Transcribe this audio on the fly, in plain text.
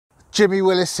Jimmy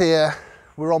Willis here.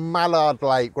 We're on Mallard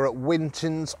Lake. We're at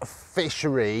Wintons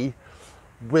Fishery.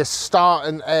 We're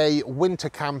starting a winter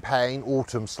campaign,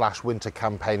 autumn/winter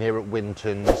campaign here at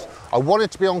Wintons. I wanted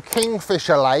to be on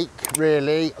Kingfisher Lake,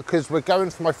 really, because we're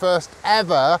going for my first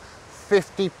ever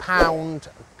 50-pound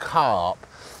carp.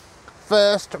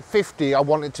 First 50, I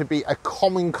want it to be a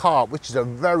common carp, which is a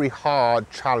very hard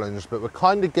challenge, but we're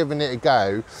kind of giving it a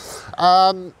go.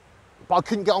 But I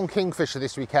couldn't get on Kingfisher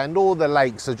this weekend. All the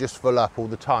lakes are just full up all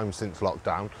the time since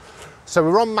lockdown. So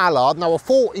we're on Mallard. Now a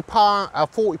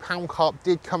 40-pound carp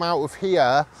did come out of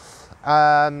here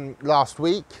last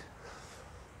week.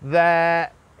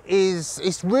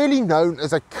 It's really known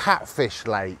as a catfish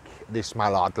lake, this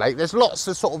Mallard Lake. There's lots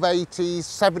of sort of 80s,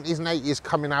 70s and 80s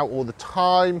coming out all the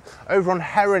time. Over on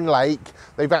Heron Lake,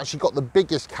 they've actually got the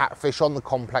biggest catfish on the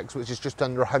complex, which is just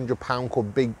under 100 pound,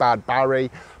 called Big Bad Barry.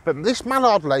 But this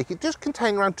Mallard Lake, it does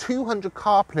contain around 200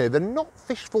 carp in here. They're not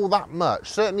fished for that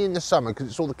much, certainly in the summer, because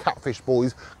it's all the catfish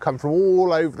boys come from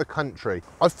all over the country.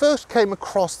 I first came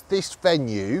across this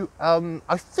venue,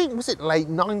 I think, was it late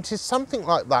 90s, something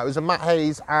like that. It was a Matt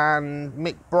Hayes and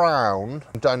Mick Brown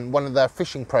done one of their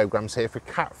fishing programs here for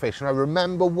catfish, and I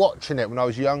remember watching it when I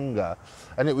was younger,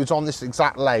 and it was on this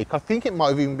exact lake. I think it might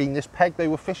have even been this peg they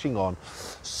were fishing on.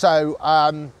 So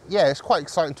yeah, it's quite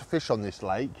exciting to fish on this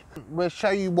lake. We'll show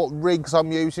you what rigs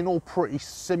I'm using, all pretty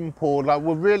simple. Like,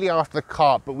 we're really after the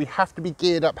carp, but we have to be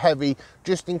geared up heavy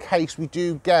just in case we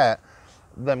do get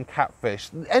them catfish.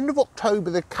 At the end of October,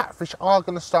 the catfish are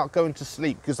going to start going to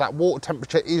sleep because that water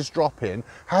temperature is dropping.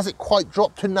 Has it quite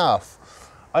dropped enough?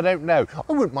 I don't know.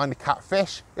 I wouldn't mind a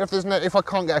catfish. If I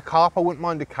can't get a carp, I wouldn't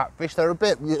mind a catfish. They're a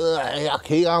bit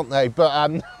yucky, aren't they?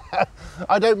 But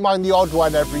I don't mind the odd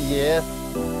one every year.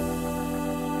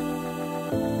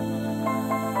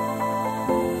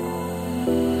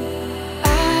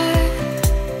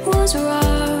 I was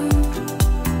wrong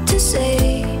to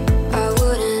say I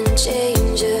wouldn't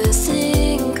change a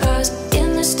thing, 'cause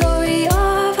in the story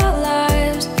of our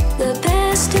lives, the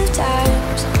best of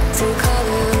times through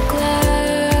color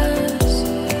glass,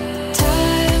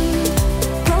 time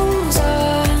rolls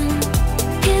on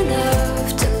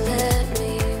enough to let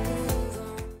me move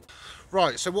on.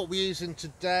 Right, so what we're using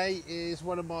today is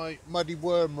one of my muddy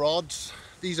worm rods.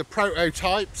 These are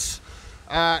prototypes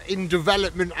in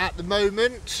development at the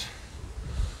moment.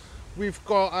 We've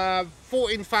got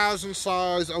 14,000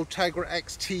 size Ultegra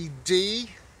XTD.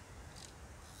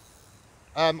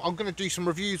 I'm going to do some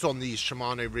reviews on these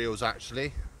Shimano reels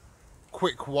actually.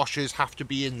 Quick washers have to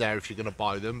be in there if you're going to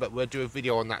buy them, but we'll do a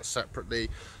video on that separately.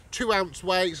 2 ounce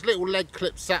weights, little lead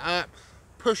clip setup,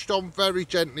 pushed on very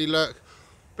gently, look,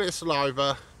 bit of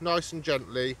saliva, nice and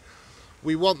gently.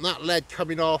 We want that lead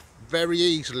coming off very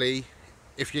easily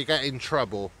if you get in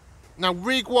trouble. Now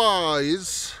rig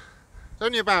wise, it's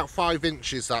only about 5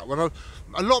 inches, that one.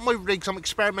 A lot of my rigs, I'm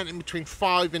experimenting between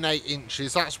 5 and 8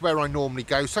 inches. That's where I normally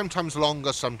go, sometimes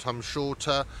longer, sometimes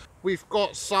shorter. We've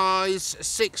got size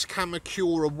 6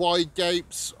 Kamakura wide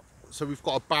gapes, so we've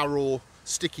got a barrel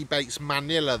sticky baits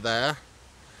Manila there.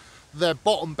 They're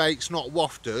bottom baits, not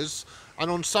wafters, and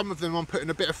on some of them I'm putting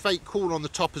a bit of fake cool on the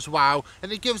top as well,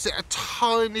 and it gives it a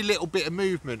tiny little bit of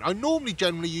movement. I normally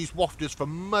generally use wafters for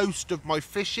most of my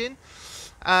fishing,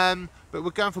 but we're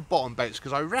going for bottom baits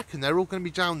because I reckon they're all going to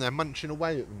be down there munching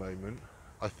away at the moment.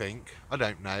 I think, I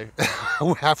don't know.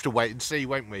 We'll have to wait and see,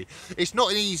 won't we? It's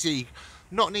not an easy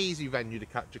venue to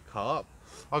catch a carp.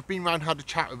 I've been around, had a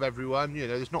chat with everyone. You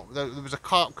know, there was a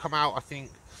carp come out, I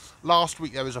think last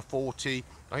week. There was a 40,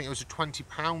 I think it was a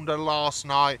 20-pounder last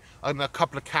night, and a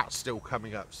couple of cats still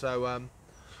coming up. So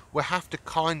we'll have to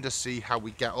kind of see how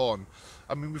we get on.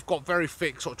 I mean, we've got very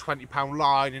thick sort of 20-pound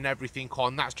line and everything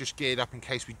on. That's just geared up in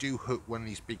case we do hook one of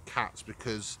these big cats,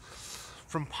 because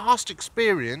from past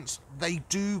experience, they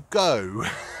do go.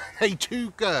 They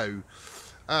do go.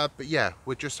 But yeah,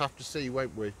 we'll just have to see,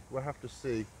 won't we? We'll have to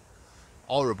see.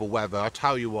 Horrible weather, I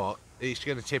tell you what. It's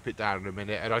going to tip it down in a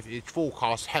minute, and it's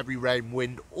forecast heavy rain,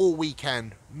 wind all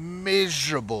weekend.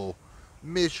 Miserable,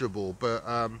 miserable. But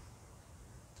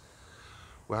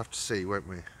we'll have to see, won't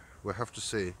we? We'll have to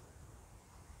see.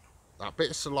 That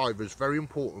bit of saliva is very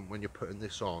important when you're putting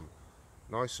this on,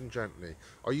 nice and gently.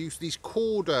 I use these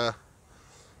Corda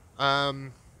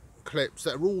clips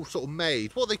that are all sort of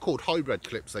made. What are they called? Hybrid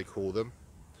clips, they call them.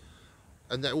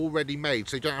 And they're already made,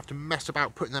 so you don't have to mess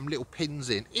about putting them little pins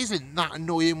in. Isn't that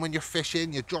annoying when you're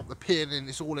fishing? You drop the pin and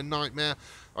it's all a nightmare.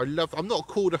 I'm not a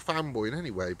Corda fanboy in any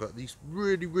way, but these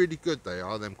really, really good they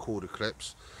are, them Corda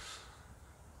clips.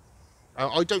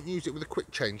 I don't use it with a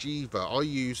quick change either. I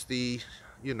use the,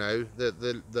 you know,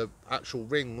 the actual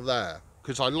ring there,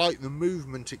 because I like the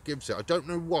movement it gives it. I don't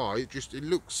know why, it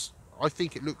looks, I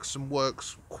think it looks and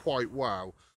works quite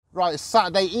well. Right, it's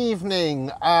Saturday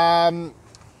evening.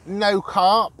 No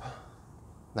carp,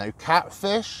 no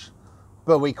catfish,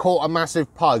 but we caught a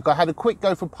massive pike. I had a quick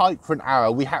go for pike for an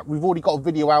hour. We've already got a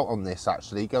video out on this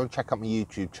actually. Go and check out my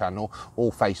YouTube channel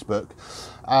or Facebook.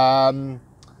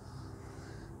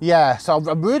 Yeah, so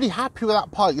I'm really happy with that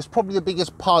pike. It's probably the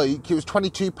biggest pike. It was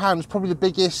 22 pounds, probably the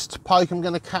biggest pike I'm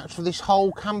going to catch for this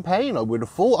whole campaign, I would have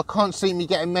thought. I can't see me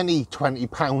getting many 20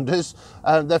 pounders.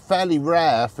 They're fairly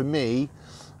rare for me.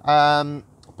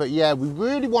 But yeah, we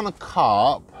really want a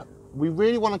carp. We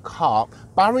really want a carp.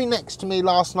 Barry next to me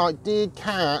last night did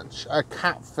catch a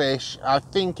catfish. I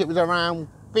think it was around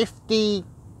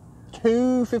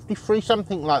 52, 53,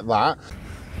 something like that.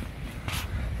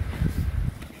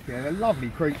 Yeah, they're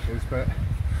lovely creatures, but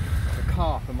the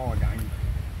carp are my game.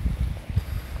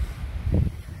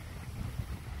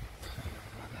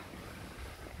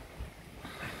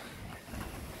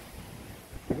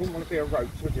 You wouldn't want to be a roach,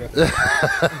 would you?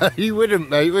 You wouldn't,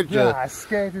 mate, would you? Yeah,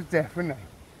 scared to death, wouldn't they?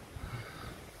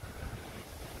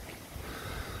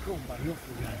 Go on, buddy, off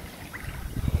we go.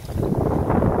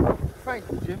 Thank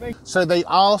you, Jimmy. So they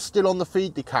are still on the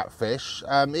feed, the catfish.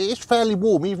 It is fairly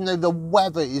warm, even though the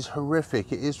weather is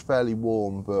horrific. It is fairly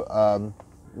warm, but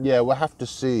yeah, we'll have to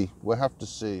see. We'll have to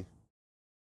see.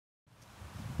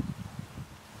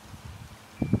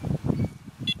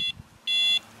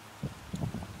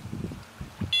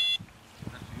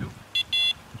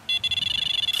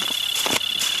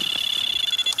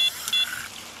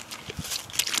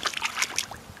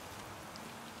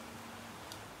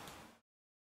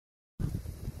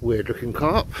 Weird looking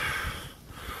carp.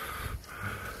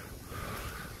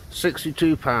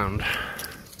 £62.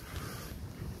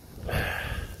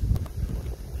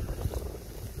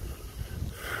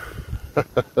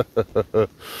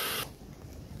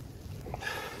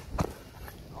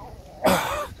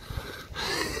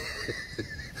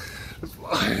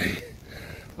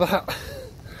 That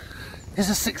is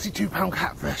a £62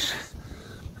 catfish.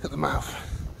 Look at the mouth.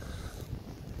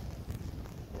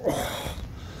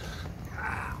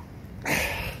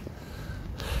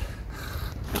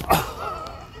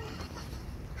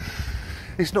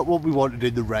 It's not what we wanted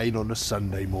in the rain on a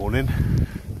Sunday morning,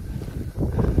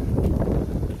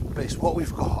 but it's what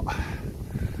we've got.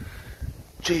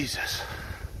 Jesus,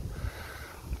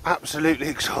 absolutely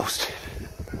exhausted.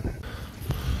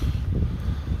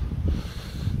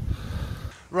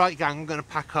 Right gang, I'm going to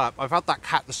pack up. I've had that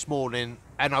cat this morning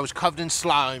and I was covered in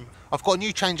slime. I've got a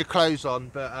new change of clothes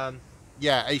on, but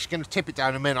yeah, he's going to tip it down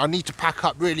in a minute. I need to pack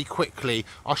up really quickly.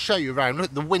 I'll show you around.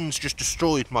 Look, the wind's just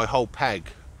destroyed my whole peg.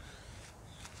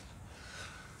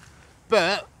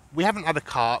 But we haven't had a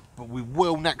carp, but we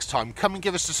will next time. Come and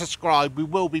give us a subscribe. We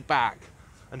will be back.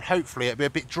 And hopefully it'll be a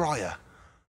bit drier.